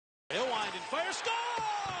Fire score!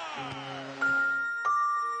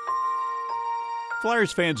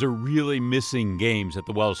 Flyers fans are really missing games at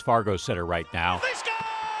the Wells Fargo Center right now. They score!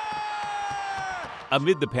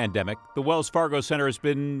 Amid the pandemic, the Wells Fargo Center has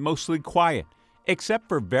been mostly quiet, except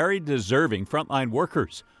for very deserving frontline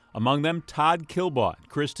workers. Among them, Todd Kilbaugh and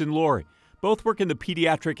Kristen Laurie. Both work in the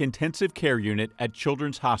pediatric intensive care unit at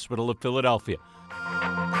Children's Hospital of Philadelphia.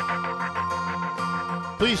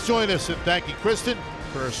 Please join us in thanking Kristen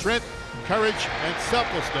for her strength, courage, and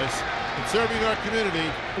selflessness in serving our community.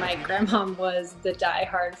 My grandma was the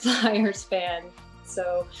diehard Flyers fan,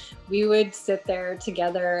 so we would sit there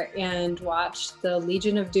together and watch the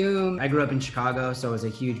Legion of Doom. I grew up in Chicago, so I was a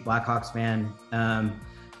huge Blackhawks fan.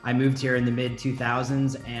 I moved here in the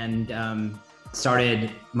mid-2000s and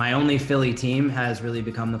started my only Philly team has really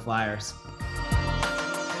become the Flyers.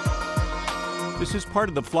 This is part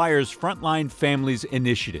of the Flyers Frontline Families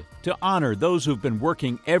Initiative to honor those who've been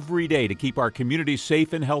working every day to keep our community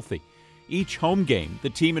safe and healthy. Each home game, the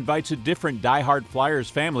team invites a different diehard Flyers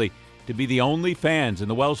family to be the only fans in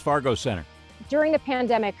the Wells Fargo Center. During the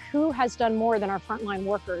pandemic, who has done more than our frontline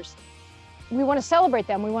workers? We want to celebrate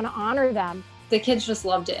them. We want to honor them. The kids just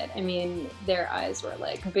loved it. I mean, their eyes were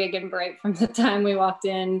like big and bright from the time we walked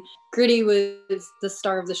in. Gritty was the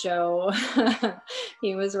star of the show.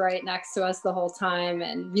 He was right next to us the whole time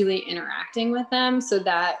and really interacting with them. So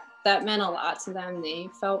that meant a lot to them. They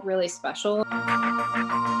felt really special.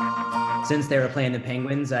 Since they were playing the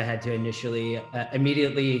Penguins, I had to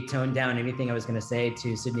immediately tone down anything I was going to say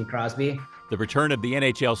to Sidney Crosby. The return of the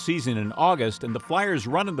NHL season in August and the Flyers'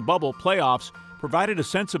 run in the bubble playoffs provided a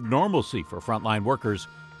sense of normalcy for frontline workers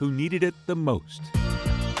who needed it the most.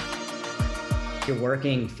 You're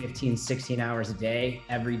working 15, 16 hours a day,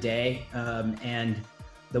 every day, and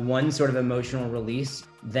the one sort of emotional release,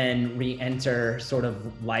 then re-enter sort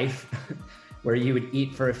of life where you would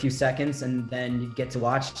eat for a few seconds and then you'd get to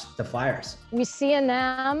watch the Flyers. We see in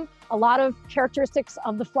them a lot of characteristics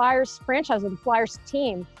of the Flyers franchise, of the Flyers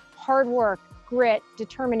team: hard work, grit,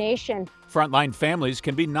 determination. Frontline families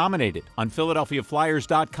can be nominated on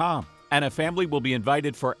PhiladelphiaFlyers.com, and a family will be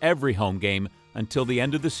invited for every home game until the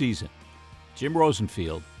end of the season. Jim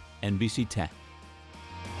Rosenfield, NBC 10.